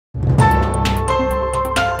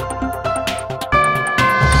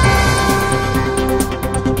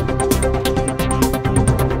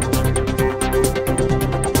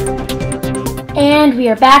we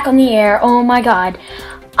are back on the air. Oh my god.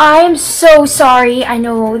 I am so sorry. I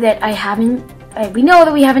know that we know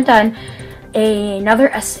that we haven't done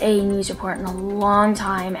another SA news report in a long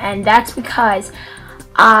time, and that's because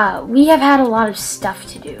we have had a lot of stuff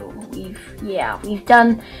to do. We've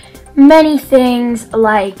done many things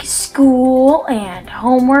like school and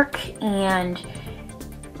homework and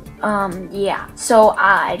so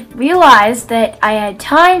I realized that I had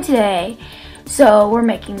time today, so we're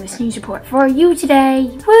making this news report for you today.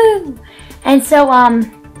 Woo! And so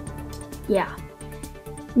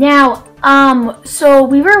now so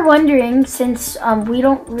we were wondering, since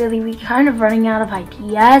we're kind of running out of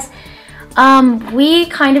ideas, we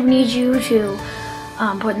kind of need you to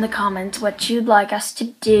put in the comments what you'd like us to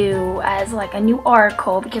do as like a new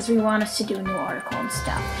article, because we want us to do a new article and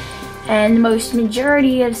stuff. And the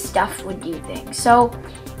majority of stuff would do things. So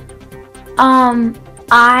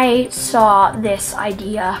I saw this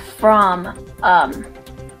idea from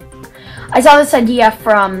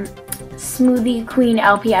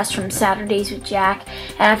Smoothiequeenlps from Saturdays with Jack,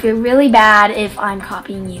 and I feel really bad if I'm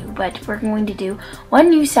copying you, but we're going to do one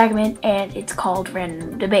new segment, and it's called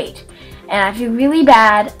Random Debate. And I feel really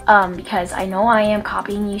bad because I know I am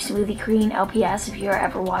copying you, Smoothiequeenlps, if you're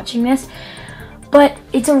ever watching this, but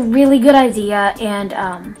it's a really good idea, and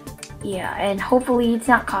and hopefully it's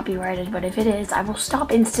not copyrighted, but if it is, I will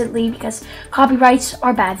stop instantly because copyrights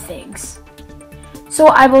are bad things. So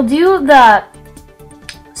I'll do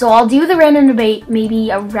the random debate maybe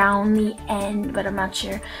around the end, but I'm not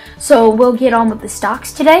sure. So we'll get on with the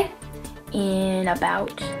stocks today in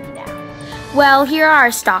about now. Well, here are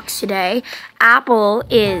our stocks today. Apple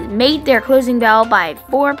made their closing bell by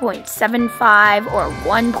 4.75 or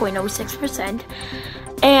 1.06%,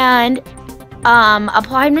 and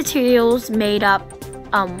Applied Materials made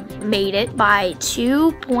it by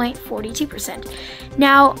 2.42%.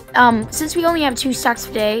 Now, since we only have two stocks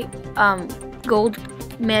today, gold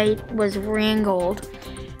was ran gold,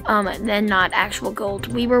 then not actual gold.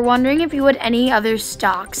 We were wondering if you had any other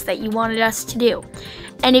stocks that you wanted us to do.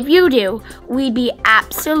 And if you do, we'd be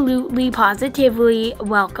absolutely positively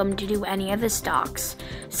welcome to do any of the stocks.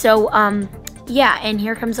 So, and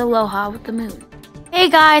here comes Aloha with the moon. Hey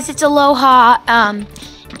guys, it's Aloha.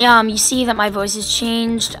 You see that my voice has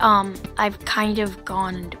changed. I've kind of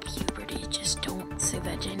gone into puberty. Just don't say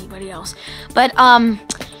that to anybody else. But,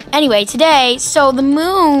 anyway, today, so the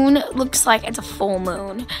moon looks like it's a full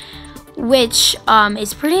moon, which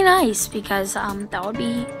is pretty nice because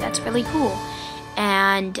that's really cool.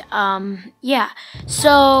 And one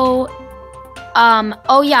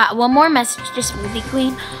more message to Smoothie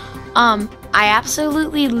Queen. I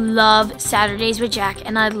absolutely love Saturdays with Jack,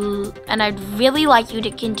 and I'd really like you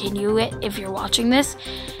to continue it if you're watching this,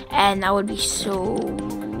 and that would be so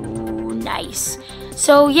nice.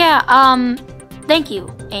 So thank you,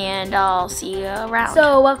 and I'll see you around.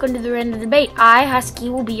 So welcome to the Random Debate. I, Husky,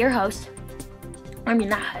 will be your host. I mean,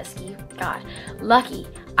 not Husky, God, Lucky.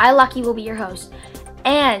 I, Lucky, will be your host.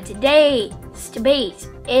 And today's debate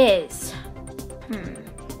is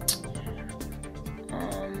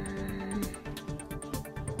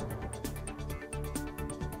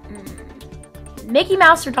Mickey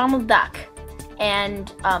Mouse or Donald Duck.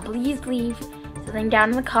 And please leave something down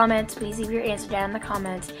in the comments. Please leave your answer down in the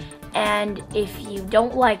comments. And if you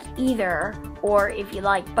don't like either, or if you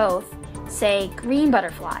like both, say green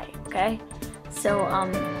butterfly, okay? So,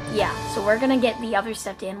 so we're gonna get the other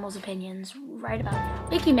stuffed animals' opinions right about now.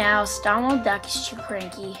 Mickey Mouse, Donald Duck is too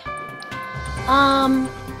cranky. I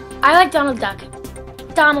like Donald Duck.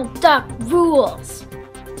 Donald Duck rules.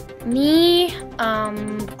 Me,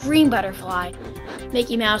 green butterfly.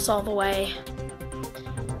 Mickey Mouse all the way.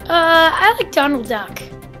 I like Donald Duck.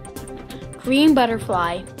 Green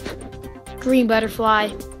butterfly. Green butterfly.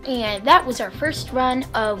 And that was our first run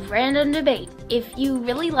of Random Debate. If you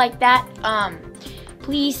really like that,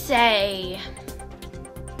 please say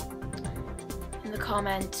in the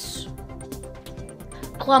comments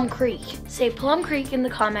Plum Creek. Say Plum Creek in the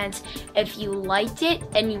comments if you liked it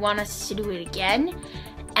and you want us to do it again.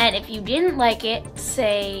 And if you didn't like it,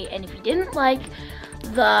 and if you didn't like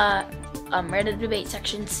the Random Debate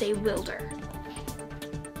section, say Wilder.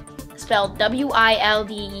 Spelled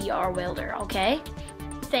W-I-L-D-E-R, Wilder, okay?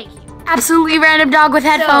 Thank you. Absolutely random dog with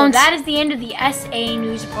headphones. So that is the end of the SA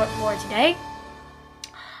news report for today.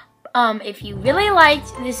 If you really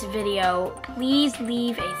liked this video, please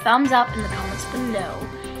leave a thumbs up in the comments below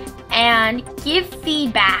and give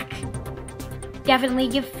feedback. Definitely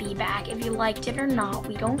give feedback if you liked it or not.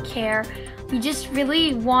 We don't care. We just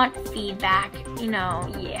really want feedback,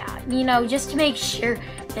 just to make sure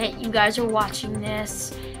that you guys are watching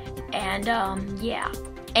this. And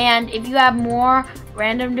And if you have more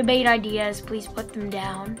random debate ideas, please put them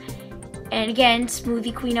down. And again,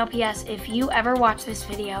 SmoothieQueenLPS, if you ever watch this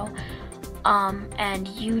video and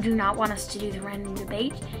you do not want us to do the random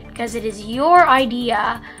debate because it is your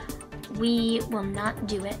idea, we will not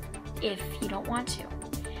do it if you don't want to.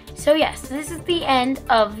 So yes, this is the end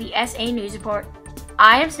of the SA News Report.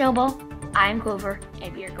 I am Snowball, I am Clover,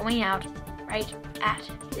 and we are going out right at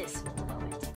this